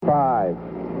5,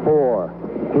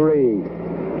 4, 3,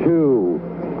 2,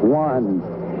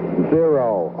 1,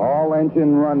 0. All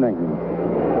engine running.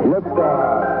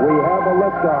 Liftoff. We have a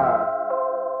liftoff.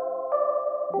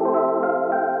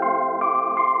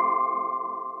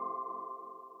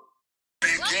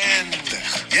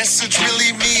 Yes, it's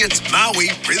really me, it's Maui,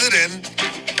 breathe it in.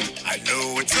 I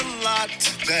know it's a lot,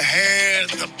 the hair,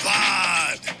 the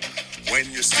bod.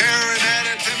 When you're staring at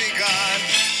a demigod,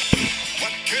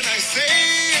 what can I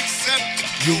say except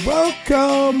you're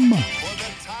welcome.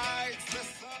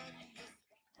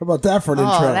 How about that for an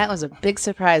intro? Oh, that was a big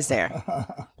surprise there.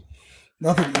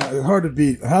 Nothing hard to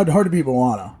beat. Hard to beat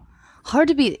Moana. Hard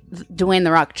to beat Dwayne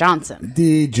The Rock Johnson.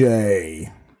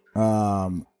 DJ.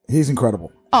 He's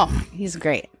incredible. Oh, he's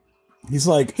great. He's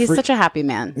like he's such a happy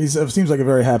man. He seems like a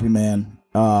very happy man.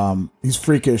 He's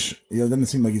freakish. Doesn't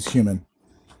seem like he's human.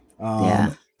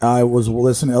 Yeah. I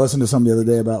listened to something the other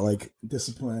day about like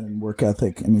discipline and work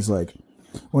ethic, and he's like,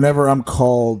 whenever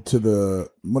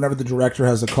the director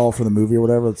has a call for the movie or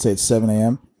whatever, let's say it's 7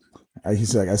 a.m.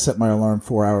 He's like, I set my alarm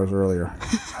 4 hours earlier.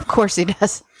 Of course he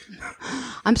does.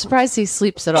 I'm surprised he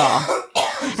sleeps at all.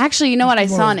 Actually, you know what? I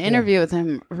saw an interview with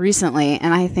him recently,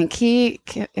 and I think he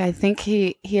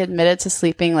admitted to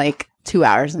sleeping like 2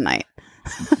 hours a night.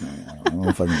 I don't know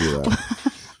if I can do that.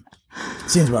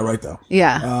 Seems about right though.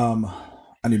 Yeah.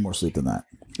 I need more sleep than that.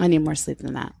 I need more sleep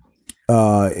than that.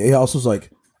 He also is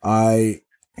like,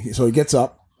 so he gets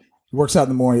up, he works out in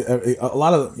the morning. A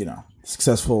lot of,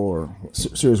 successful or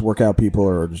serious workout people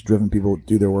or just driven people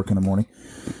do their work in the morning.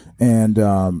 And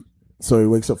so he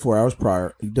wakes up 4 hours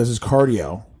prior. He does his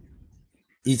cardio,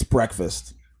 eats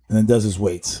breakfast, and then does his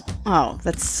weights. Oh,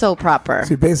 that's so proper. So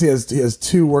he basically has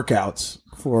two workouts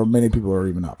before many people are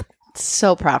even up.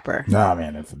 So proper. Nah,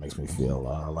 man, if it makes me feel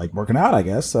like working out, I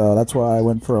guess. That's why I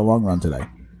went for a long run today.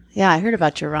 Yeah, I heard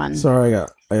about your run. Sorry, I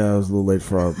was a little late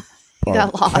for our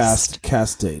got lost.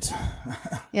 cast date.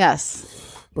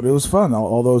 Yes. But it was fun.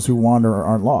 All those who wander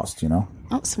aren't lost, Oh,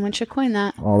 someone should coin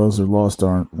that. All those who are lost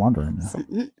aren't wandering.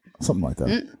 Something like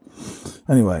that.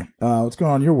 Anyway, what's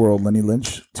going on in your world, Lenny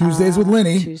Lynch? Tuesdays with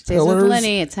Lenny. Tuesdays with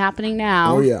Lenny. It's happening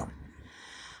now. Oh, yeah.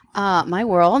 My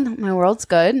world's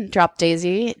good. Dropped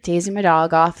Daisy, my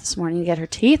dog, off this morning to get her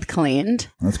teeth cleaned.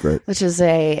 That's great. Which is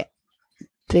a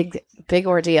big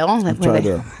ordeal. I've tried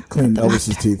to clean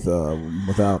Elvis's teeth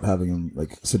without having him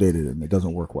sedated, and it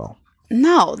doesn't work well.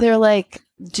 No, they're like,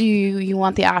 do you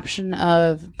want the option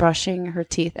of brushing her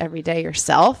teeth every day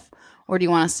yourself, or do you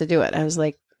want us to do it? I was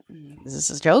like, is this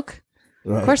a joke?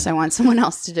 Right. Of course I want someone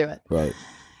else to do it. Right.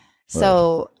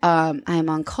 So I'm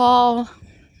on call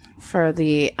for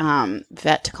the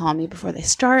vet to call me before they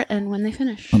start and when they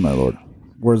finish. Oh, my Lord.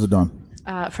 Where's it done?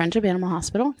 Friendship Animal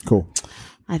Hospital. Cool.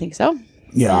 I think so.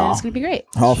 Yeah. And it's going to be great.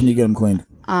 How often do you get them cleaned?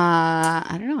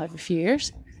 I don't know. Every few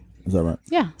years. Is that right?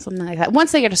 Yeah, something like that.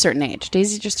 Once they get a certain age.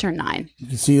 Daisy just turned 9.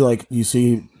 You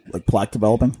see plaque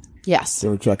developing? Yes. You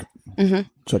ever check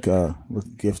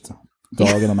with gift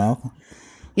dog in the mouth?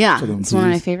 Yeah, it's one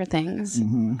of my favorite things.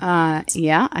 Mm-hmm.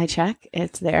 Yeah, I check.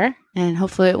 It's there, and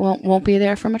hopefully it won't be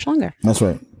there for much longer. That's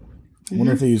right. I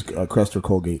wonder if they use Crest or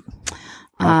Colgate.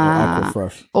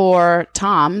 Aquafresh. Or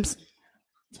Tom's.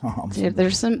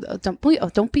 There's some.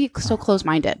 Don't be so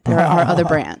close-minded. There are other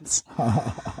brands.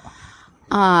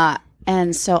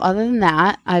 And so other than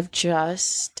that, I've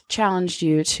just challenged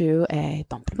you to a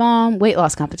bump weight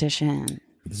loss competition.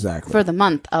 Exactly. For the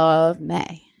month of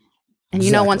May. And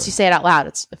once you say it out loud,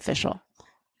 it's official.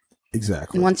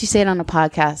 Exactly. And once you say it on a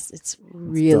podcast, it's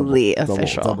really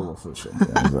official. Double official.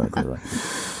 Yeah, exactly right.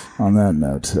 On that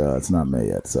note, it's not May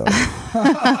yet, so.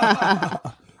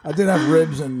 I did have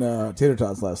ribs and tater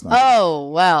tots last night. Oh,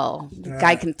 well. The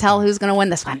guy can tell who's going to win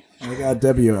this one. I got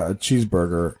Debbie a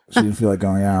cheeseburger. She didn't feel like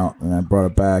going out, and I brought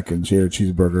it back, and she ate a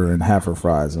cheeseburger and half her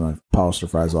fries, and I polished her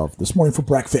fries off this morning for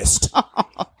breakfast.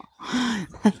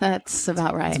 That's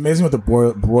about right. It's amazing what the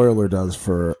broiler does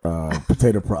for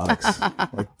potato products,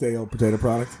 like day-old potato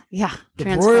product. Yeah,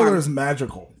 the broiler is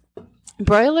magical.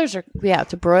 Broilers are,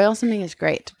 to broil something is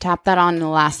great. To tap that on in the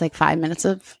last 5 minutes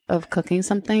of cooking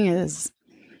something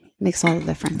makes all the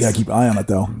difference. You gotta keep an eye on it,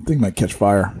 though. I think it might catch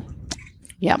fire.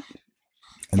 Yep.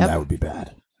 And that would be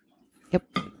bad. Yep.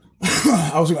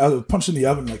 I was punching the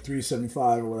oven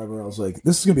 375 or whatever. I was like,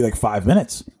 this is going to be 5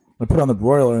 minutes. I put it on the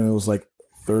broiler and it was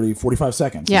 30, 45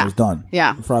 seconds. Yeah. It was done.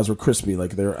 Yeah. The fries were crispy,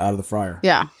 they're out of the fryer.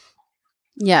 Yeah.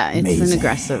 Yeah, it's Amazing. an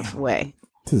aggressive way.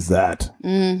 Tis that.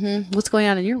 Mm-hmm. What's going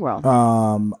on in your world?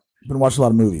 Been watching a lot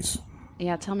of movies.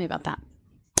 Yeah, tell me about that.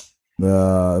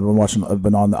 I've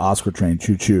been on the Oscar train,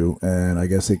 Choo Choo, and I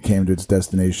guess it came to its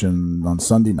destination on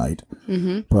Sunday night.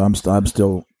 Mm-hmm. But I'm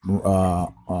still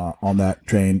on that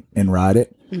train and ride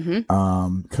it.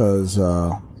 Because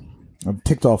I've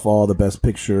ticked off all the Best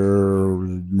Picture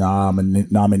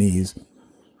nominees.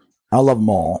 I love them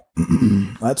all.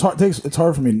 It's hard. It's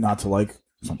hard for me not to like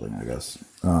something, I guess,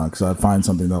 because I find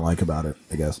something to like about it,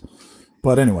 I guess.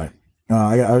 But anyway,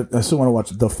 I still want to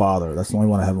watch The Father. That's the only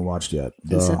one I haven't watched yet.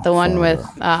 Is it the one with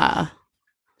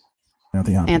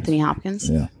Anthony Hopkins? Anthony Hopkins?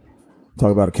 Yeah.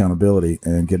 Talk about accountability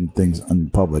and getting things in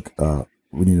public.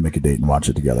 We need to make a date and watch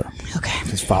it together. Okay.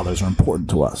 Because fathers are important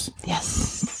to us.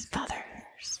 Yes, fathers.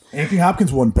 Anthony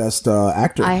Hopkins won Best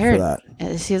Actor I heard for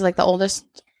that. He's like the oldest.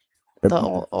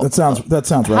 That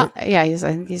sounds right. Yeah, I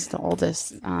think he's the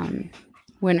oldest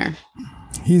winner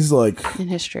He's like in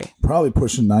history. probably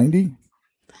pushing 90.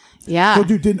 Yeah. Oh,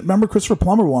 dude, remember Christopher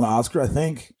Plummer won an Oscar, I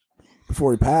think,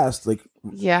 before he passed, like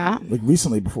Yeah.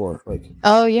 recently before. Like,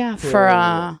 Oh yeah, for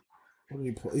what did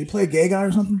he play? Did he play a gay guy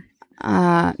or something?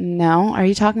 no. Are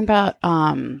you talking about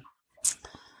I'm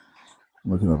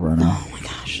looking it up right now. oh my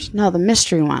gosh. No, the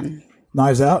mystery one.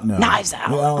 Knives Out? No. Knives Out.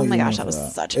 Yeah, I don't Oh think my he gosh, won that for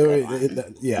was such a good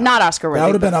one. Yeah. Not Oscar That worthy,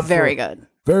 would've been but up very for- good.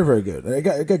 Very, very good. It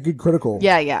got good critical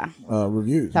Yeah.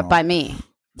 reviews. That by me.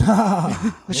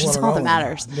 Which is all that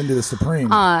matters. I'm into the Supreme.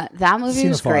 That movie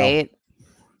was Cinephile. great.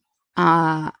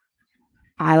 I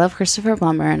love Christopher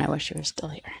Plummer, and I wish he was still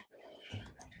here.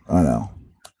 I know.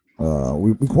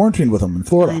 We quarantined with him in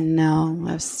Florida. I know.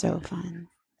 It was so fun.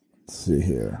 Let's see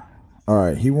here. All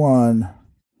right, he won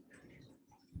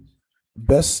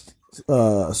Best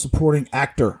Supporting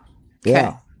Actor.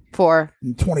 Yeah, For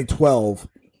in 2012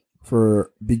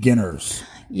 for Beginners.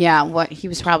 he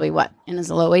was probably in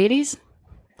his low 80s?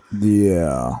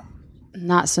 Yeah.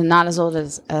 Not as old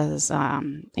as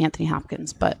Anthony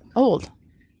Hopkins, but old.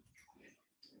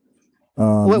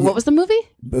 What was the movie?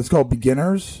 It's called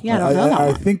Beginners. Yeah, I don't know that I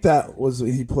one. think that was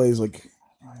he plays like.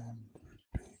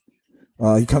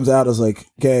 He comes out as like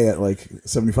gay at like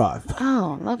 75.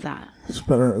 Oh, love that. It's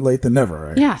better late than never,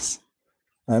 right? Yes.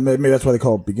 Maybe that's why they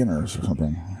call it Beginners or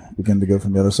something. Begin to go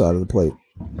from the other side of the plate.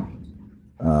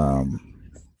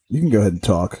 You can go ahead and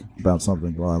talk about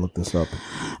something while I look this up.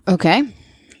 Okay.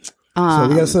 So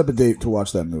we got to set up a date to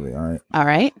watch that movie, all right? All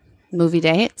right. Movie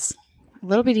dates. A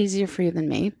little bit easier for you than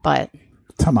me, but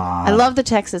Come on. I love the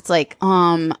text. It's like,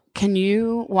 can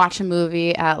you watch a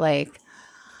movie at like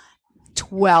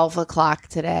 12 o'clock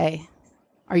today?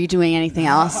 Are you doing anything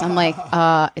else? I'm like,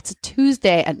 it's a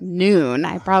Tuesday at noon.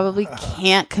 I probably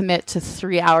can't commit to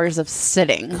 3 hours of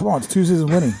sitting. Come on, it's Tuesdays and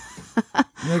Winning.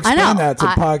 You explain know. that to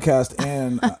a podcast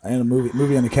and a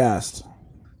movie and a cast.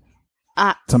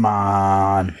 Come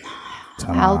on.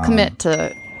 I'll commit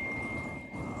to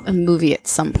a movie at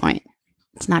some point.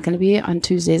 It's not going to be on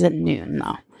Tuesdays at noon,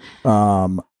 though. All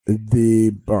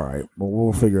right. Well,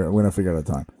 we're gonna figure out a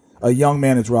time. A young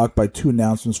man is rocked by two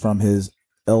announcements from his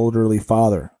elderly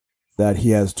father that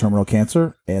he has terminal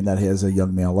cancer and that he has a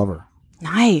young male lover.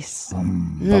 Nice.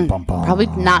 Bum, bum, bum. Probably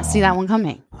not see that one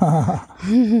coming.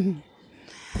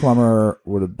 Plummer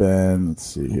would have been. Let's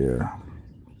see here.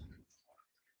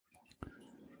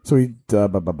 So he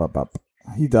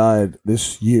died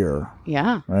this year,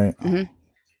 Yeah. right? Mhm.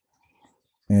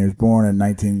 And he was born in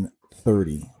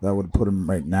 1930. That would put him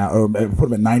right now. Or it would put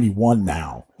him at 91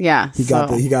 now. Yeah. He got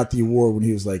the award when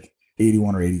he was like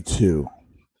 81 or 82.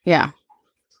 Yeah.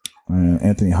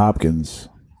 Anthony Hopkins.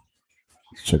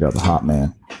 Let's check out the Hot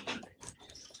Man.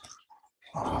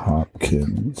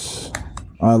 Hopkins.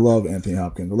 I love Anthony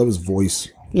Hopkins. I love his voice.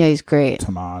 Yeah, he's great.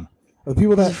 Come on. The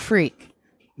people He's a that freak.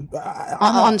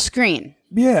 On screen.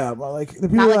 yeah, but like the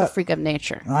people Not like that a freak of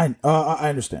nature. I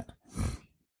understand.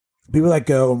 People that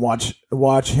go and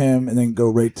watch him and then go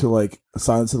right to like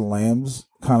Silence of the Lambs,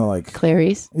 kind of like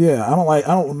Clarice. yeah. I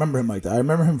don't remember him like that. I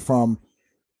remember him from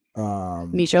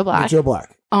Micho Black. Joe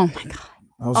Black. Oh my god.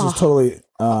 I was just totally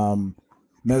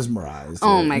mesmerized.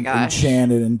 Oh or my gosh.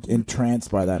 enchanted and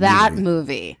entranced by that. That movie.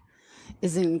 movie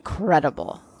is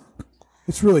incredible.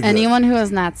 It's really good. Anyone who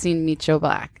has not seen Micho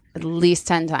Black at least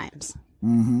 10 times.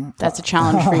 Mm-hmm. That's a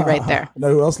challenge for you right there. You know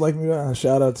who else liked me?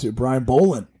 Shout out to Brian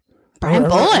Bolin. Brian I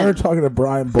Bolin. remember talking to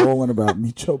Brian Bolin about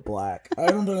Micho Black. I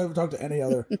don't ever talk to any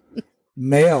other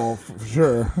male for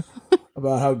sure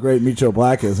about how great Micho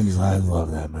Black is, and he's like, I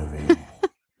love that movie.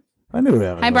 I knew we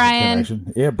had a Hi, Brian.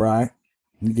 connection. Yeah, Brian.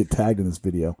 You get tagged in this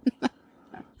video.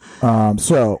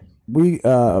 So we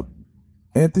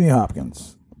Anthony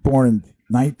Hopkins, born in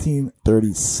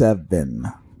 1937.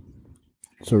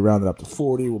 So we round it up to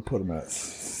 40. We'll put him at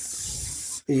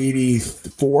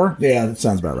 84. Yeah, that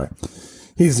sounds about right.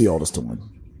 He's the oldest one.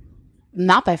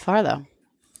 Not by far, though.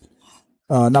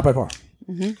 Not by far.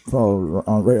 Mm-hmm.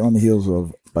 Right on the heels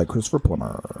of by Christopher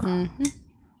Plummer. Mm-hmm.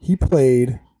 He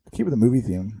played keep with the movie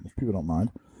theme if people don't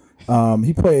mind.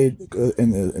 He played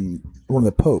in one of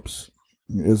the popes.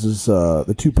 This is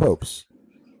the two popes.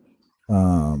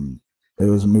 It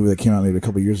was a movie that came out maybe a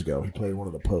couple years ago. He played one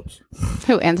of the popes.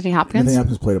 Who? Anthony Hopkins? Anthony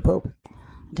Hopkins played a pope.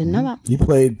 Didn't know that. He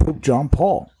played Pope John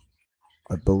Paul,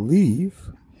 I believe.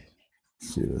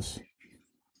 Let's see this.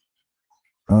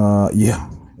 Yeah,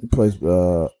 he plays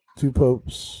two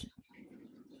popes.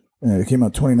 And it came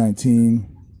out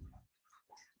 2019.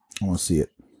 I want to see it.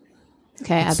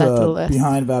 Okay, add It's, that to the list.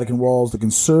 behind Vatican walls, the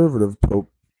conservative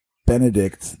Pope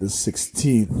Benedict the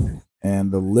 16th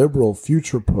and the liberal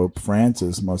future Pope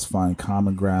Francis must find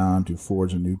common ground to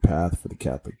forge a new path for the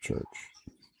Catholic Church.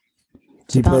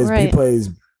 He plays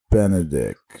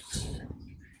Benedict,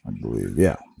 I believe.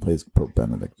 Yeah, plays Pope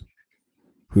Benedict,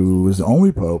 who was the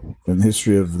only pope in the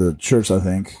history of the church, I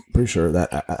think, pretty sure,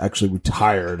 that actually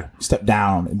retired, stepped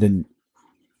down, and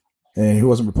he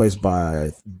wasn't replaced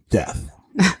by death.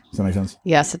 Does that make sense?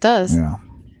 Yes, it does. Yeah.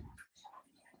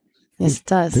 Yes, it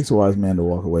does. It takes a wise man to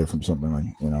walk away from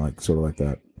something like sort of like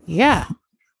that. Yeah.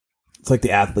 It's like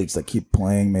the athletes that keep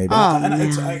playing, maybe. Oh, and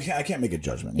man. I can't make a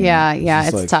judgment. Yeah,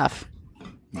 it's like, tough.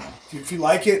 If you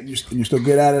like it, and you're still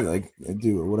good at it, like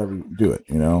do it, whatever you do it,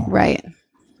 Right.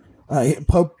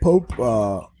 Pope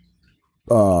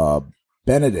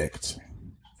Benedict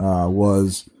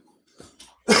was,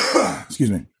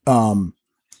 excuse me,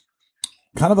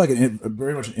 kind of like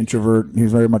very much an introvert. He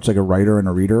was very much like a writer and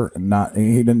a reader, and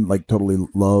he didn't like totally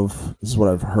love. This is what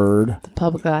I've heard. The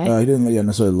public eye. He didn't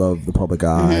necessarily love the public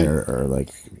eye or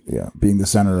like being the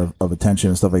center of attention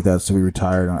and stuff like that. So he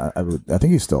retired. I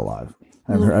think he's still alive.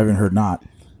 I haven't heard not.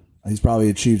 He's probably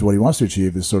achieved what he wants to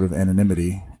achieve, is sort of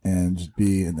anonymity and just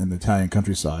be in the Italian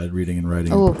countryside, reading and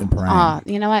writing and praying.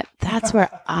 You know what? That's where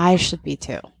I should be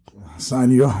too.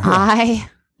 Sign you up. I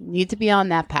need to be on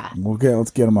that path.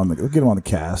 Let's get him on the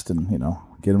cast, and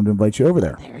get him to invite you over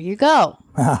there. There you go.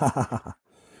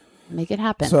 Make it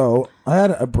happen. So I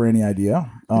had a brainy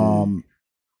idea.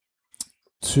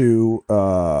 To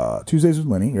Tuesdays with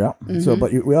Lenny, yeah. Mm-hmm. So,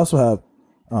 but we also have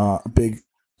a big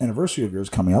anniversary of yours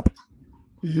coming up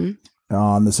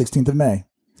on the 16th of May.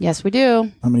 Yes, we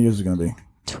do. How many years is it going to be?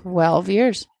 12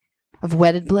 years of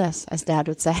wedded bliss, as Dad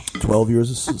would say. 12 years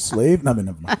a slave? No,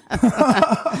 never mind.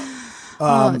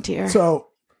 Oh, dear. So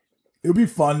it would be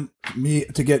fun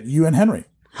to get you and Henry.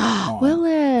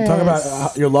 Willis. Talk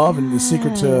about your love and the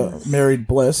secret to married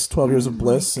bliss, 12 years of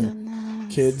bliss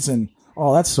and kids and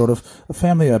all that sort of a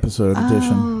family episode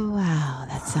edition. Oh, wow.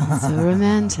 That sounds so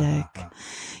romantic.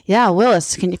 Yeah,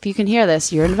 Willis, if you can hear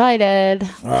this, you're invited.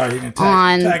 All right, you can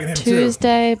on tag him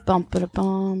Tuesday. Bum.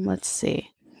 Let's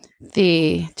see.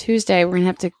 The Tuesday,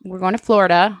 we're going to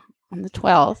Florida on the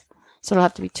 12th. So it'll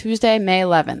have to be Tuesday, May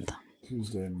 11th.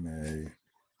 Tuesday, May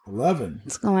 11th.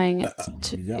 It's going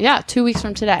 2 weeks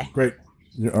from today. Great.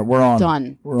 We're on.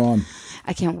 Done. We're on.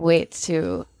 I can't wait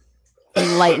to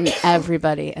enlighten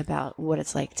everybody about what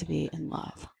it's like to be in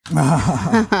love.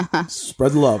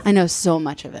 Spread the love. I know so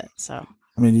much of it, so.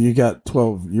 I mean, you got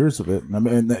 12 years of it.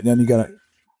 And then you got to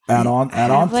add on to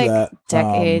that.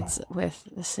 Decades with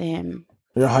the same.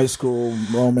 Your high school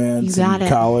romance and it.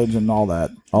 college and all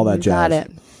that jazz. Got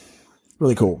it.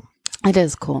 Really cool. It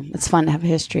is cool. It's fun to have a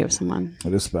history with someone.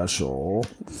 It is special.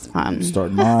 It's fun.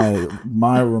 Starting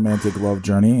my romantic love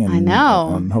journey. And, I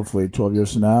know. And hopefully 12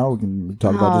 years from now, we can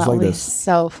talk about just like it'll be this.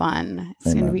 so fun.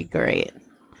 It's going to be great.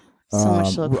 So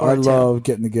much to look I forward to. love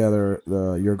getting together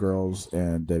your girls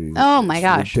and Debbie. Oh my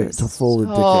gosh. It's full so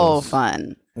ridiculous.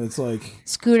 Fun. It's like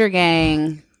Scooter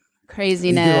gang,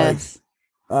 craziness.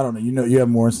 I don't know. You have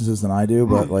more instances than I do,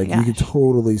 but you could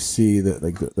totally see that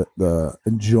the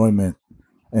enjoyment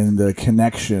and the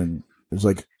connection is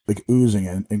like oozing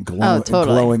and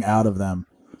glowing out of them.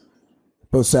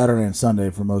 Both Saturday and Sunday,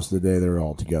 for most of the day, they were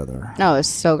all together. Oh, it's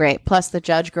so great. Plus the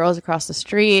Judge girls across the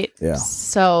street. Yeah.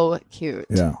 So cute.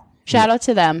 Yeah. Shout out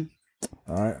to them.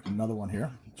 All right, another one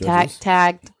here.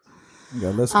 Tagged. You got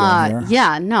a list going here.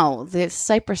 Yeah, no, the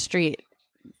Cypress Street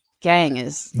gang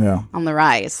is on the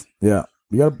rise. Yeah.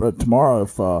 You got tomorrow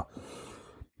for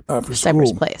Cypress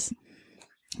school. Place.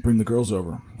 Bring the girls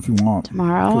over if you want.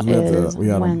 Tomorrow is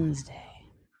Wednesday.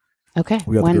 Okay,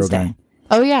 we got Wednesday. The girl gang.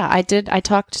 Oh yeah, I did. I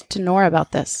talked to Nora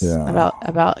about this. Yeah.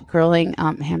 About grilling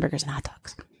hamburgers and hot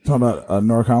dogs. Talking about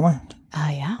Nora Conley?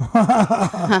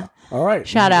 Yeah. All right.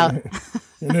 Shout out.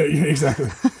 Exactly.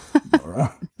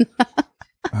 Nora.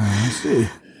 I see.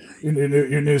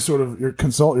 Your new sort of your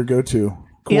go-to,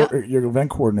 your event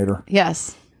coordinator.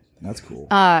 Yes. That's cool.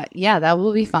 Yeah, that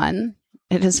will be fun.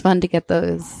 It is fun to get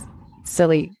those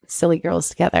silly girls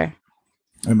together.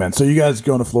 Amen. So you guys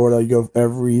going to Florida? You go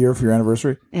every year for your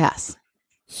anniversary? Yes.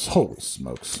 Holy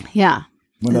smokes. Yeah.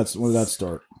 When did that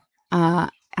start? Yeah,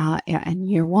 in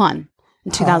year one.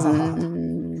 In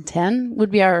 2010 would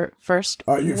be our first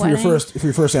For your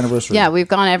first anniversary. Yeah, we've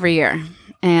gone every year.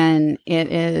 And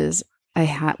it is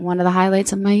one of the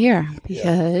highlights of my year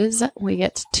because we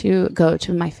get to go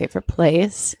to my favorite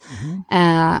place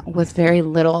with very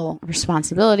little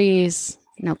responsibilities,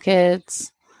 no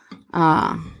kids,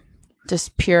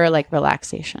 just pure like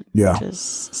relaxation. Yeah. Which is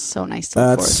so nice to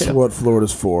look That's forward to. what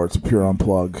Florida's for. It's a pure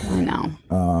unplug. I know.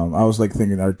 I was like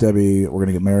thinking, Debbie, we're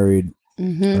gonna get married.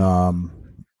 And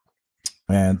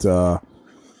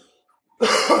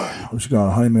we should go on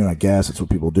a honeymoon. I guess that's what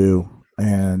people do.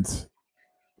 And so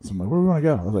I'm like, where do we want to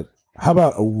go? I was like, how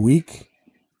about a week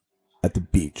at the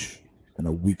beach and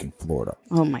a week in Florida?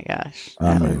 Oh my gosh.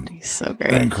 That would be so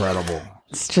great. Incredible.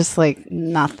 It's just like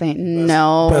nothing.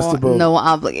 No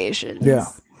obligations. Yeah.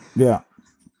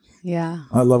 Yeah.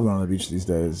 I love going to the beach these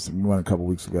days. We went a couple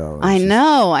weeks ago. I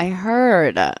know. I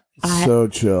heard. So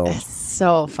chill. It's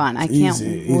so fun. I Easy can't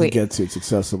to wait. get to. It's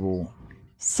accessible.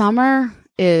 Summer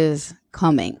is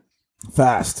coming.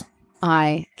 Fast.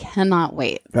 I cannot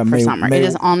wait Yeah, for summer. It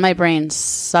is on my brain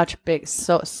so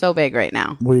big right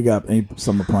now. What do you got? Any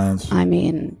summer plans? I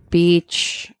mean,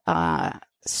 beach,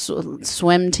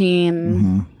 swim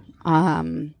team,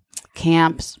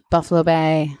 camps, Buffalo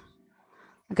Bay.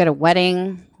 I've got a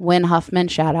wedding. Wynn Huffman,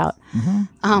 shout out.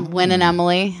 Wynn and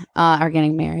Emily are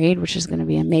getting married, which is going to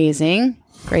be amazing.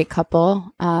 Great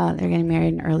couple. They're getting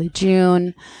married in early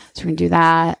June, so we're going to do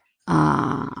that.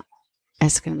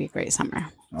 It's going to be a great summer.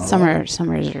 Summers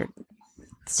are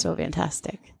so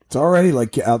fantastic. It's already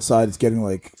like outside. It's getting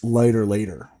like lighter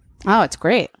later. Oh, it's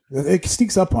great. It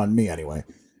sneaks up on me anyway.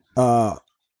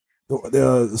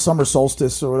 The summer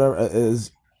solstice or whatever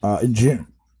is in June.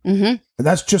 And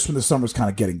that's just when the summer's kind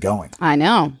of getting going. I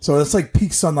know. So it's like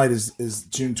peak sunlight is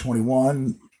June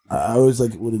 21. I always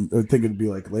would think it'd be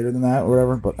like later than that or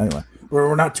whatever. But anyway,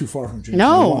 we're not too far from June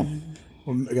 21.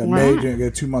 We got May,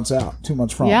 June, 2 months out. 2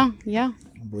 months from. Yeah.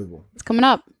 Unbelievable. It's coming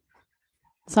up.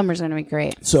 Summer's going to be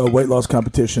great. So weight loss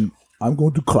competition. I'm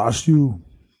going to crush you.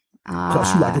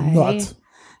 Crush you like a nut.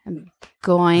 I'm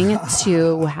going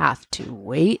to have to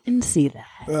wait and see that.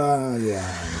 Yeah. I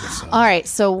guess so. All right.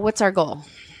 So what's our goal?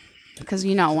 Because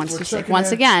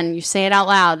again, you say it out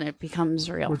loud and it becomes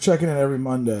real. We're checking in every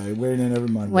Monday. Weighing in every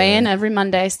Monday. Weigh in every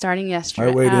Monday starting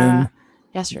yesterday. I weighed in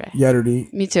yesterday. yesterday.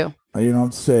 Me too. You don't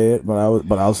have to say it, but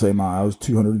I'll say mine. I was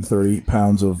 230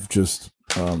 pounds of just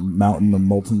mountain of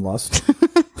molten lust.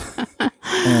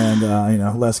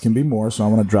 And less can be more, so I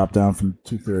want to drop down from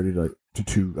 230 to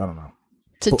 2, I don't know.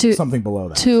 To something below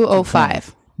that.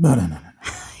 205. No.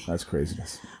 That's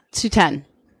craziness. 210.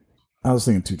 I was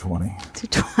thinking 220.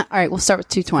 220. All right, we'll start with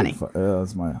 220.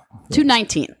 That's my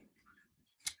 219.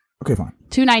 Okay, fine.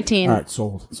 219. All right,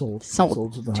 sold.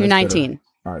 219.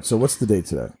 All right, so what's the date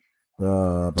today?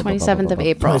 27th of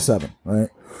April. 27, right?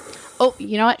 Oh,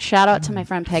 you know what? Shout out to my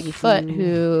friend Peggy Foote,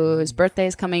 whose birthday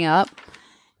is coming up,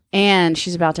 and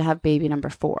she's about to have baby number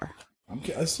 4.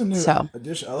 That's a new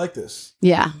addition. I like this.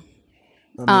 Yeah.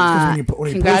 I mean, when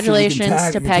you Congratulations post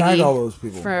it, to you tag Peggy all those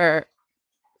people. for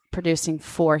producing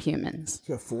 4 humans.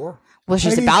 She got 4? Well,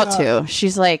 she's Peggy's about to.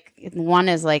 She's like, one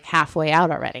is like halfway out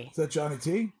already. Is that Johnny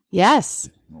T? Yes.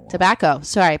 Tobacco.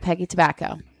 Sorry, Peggy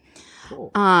Tobacco.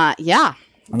 Cool. Yeah.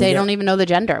 They don't even know the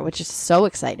gender, which is so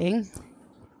exciting.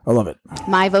 I love it.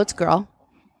 My vote's girl.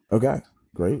 Okay.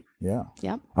 Great. Yeah.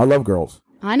 Yep. I love girls.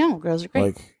 I know. Girls are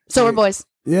great. Like, so are boys.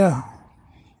 Yeah.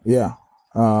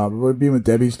 Being with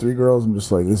Debbie's 3 girls, I'm just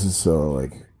like, this is so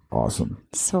like awesome.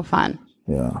 So fun.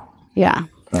 Yeah.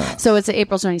 So it's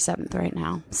April 27th right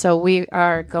now. So we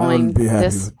are going. I wouldn't be happy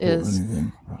This with is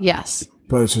anything. yes,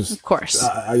 But it's just of course.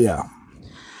 Yeah.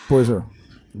 Boys it'd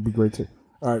be great too.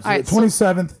 All right. So the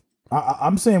 27th.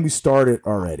 I'm saying we start it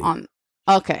already.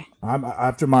 Okay. I'm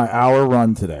after my hour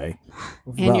run today.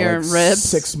 And your ribs?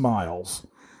 6 miles.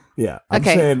 Yeah. I'm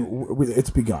Okay. saying it's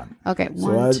begun. Okay.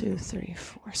 1, 2, 3,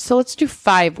 4. So let's do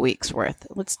 5 weeks worth.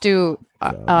 Let's do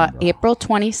April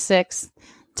 26th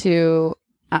to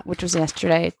which was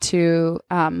yesterday to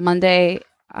Monday,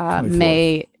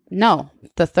 May. No,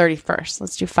 the 31st.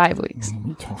 Let's do 5 weeks. What are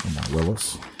you talking about,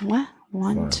 Willis? What?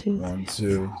 1, 2, 1,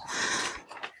 2,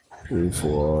 3,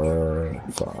 4,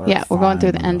 5. Yeah, we're going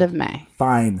through the end of May.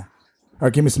 Fine. All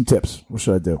right, give me some tips. What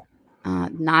should I do?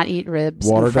 Not eat ribs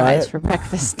Water and fries diet? for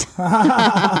breakfast. All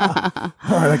right,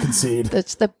 I concede.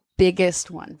 That's the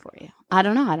biggest one for you. I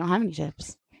don't know. I don't have any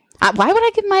tips. Why would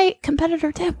I give my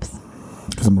competitor tips?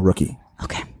 Because I'm a rookie.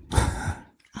 Okay.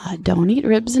 Don't eat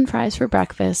ribs and fries for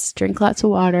breakfast. Drink lots of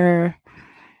water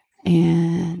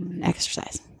and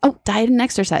exercise. Oh, diet and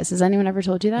exercise. Has anyone ever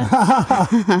told you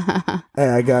that? Hey,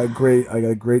 I got a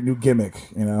great new gimmick.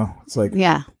 You know, it's like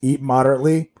Yeah. eat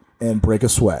moderately and break a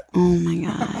sweat. Oh my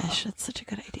gosh, that's such a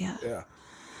good idea. Yeah,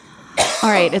 All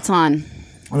right, it's on.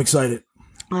 I'm excited.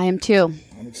 I am too.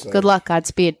 I'm excited. Good luck.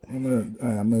 Godspeed. I'm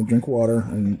gonna drink water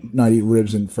and not eat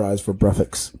ribs and fries for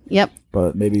breakfast, Yep.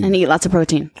 but maybe And eat lots of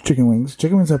protein. chicken wings.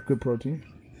 Chicken wings have good protein.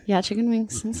 Yeah, chicken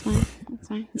wings. That's fine. That's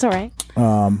fine. It's all right.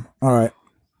 All right.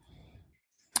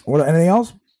 What? Anything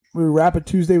else? We wrap it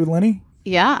Tuesday with Lenny.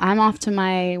 Yeah, I'm off to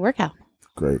my workout.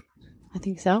 Great. I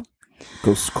think so.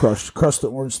 Go crush the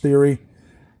Orange Theory.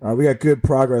 We got good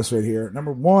progress right here.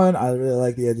 Number one, I really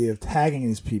like the idea of tagging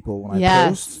these people when I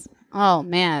post. Oh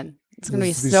man, it's gonna be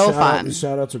These so shout-out- fun. These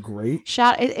shout outs are great.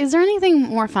 Is there anything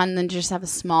more fun than just have a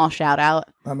small shout out?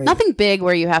 I mean, Nothing big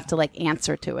where you have to like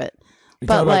answer to it, you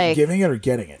but talking about like giving it or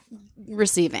getting it.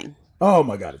 receiving. Oh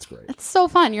my God, it's great. It's so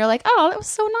fun. You're like, oh, that was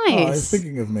so Oh, nice. it's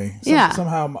thinking of me. Yeah.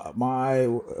 Somehow my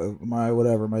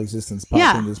existence popped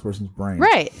Yeah. into this person's brain.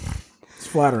 Right. It's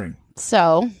flattering.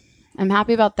 So I'm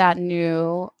happy about that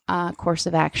new course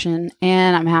of action,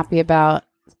 and I'm happy about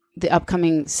the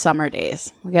upcoming summer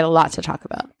days. We got a lot to talk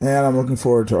about. And I'm looking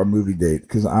forward to our movie date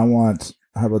because I want.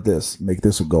 How about this? Make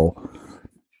this a goal.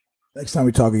 Next time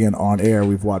we talk again on air,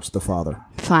 we've watched The Father.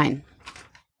 Fine.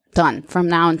 Done. From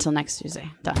now until next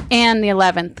Tuesday. Done. And the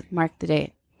 11th, mark the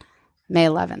date. May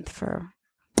 11th for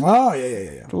Oh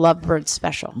yeah. the Lovebird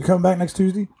special. You coming back next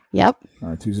Tuesday? Yep. All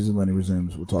right, Tuesdays and Lenny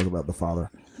resumes. We'll talk about The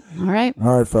Father. All right.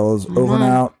 All right, fellas. Over and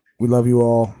out. We love you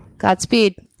all.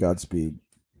 Godspeed. Godspeed.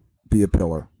 Be a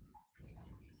pillar.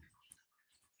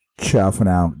 Ciao for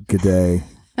now. Good day.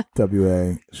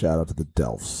 WA. Shout out to the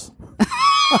Delphs.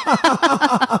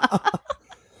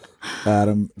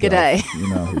 Adam. Good Delph, day. You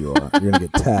know who you are. You're going to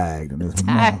get tagged.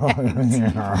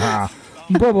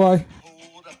 Bye-bye.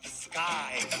 Hold up the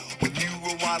sky when you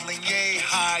were waddling yay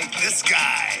high. This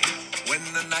guy, when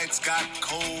the nights got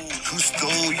cold, who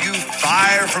stole you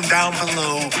fire from down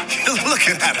below? You're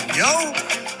looking at him, yo.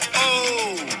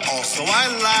 Oh, also I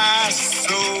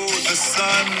lassoed the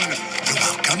sun. You're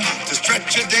welcome to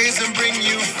stretch your days and bring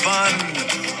you fun.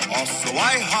 Also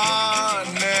I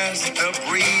harness the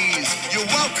breeze. You're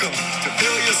welcome to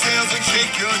fill your sails and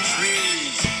shake your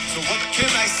trees. So what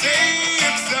can I say?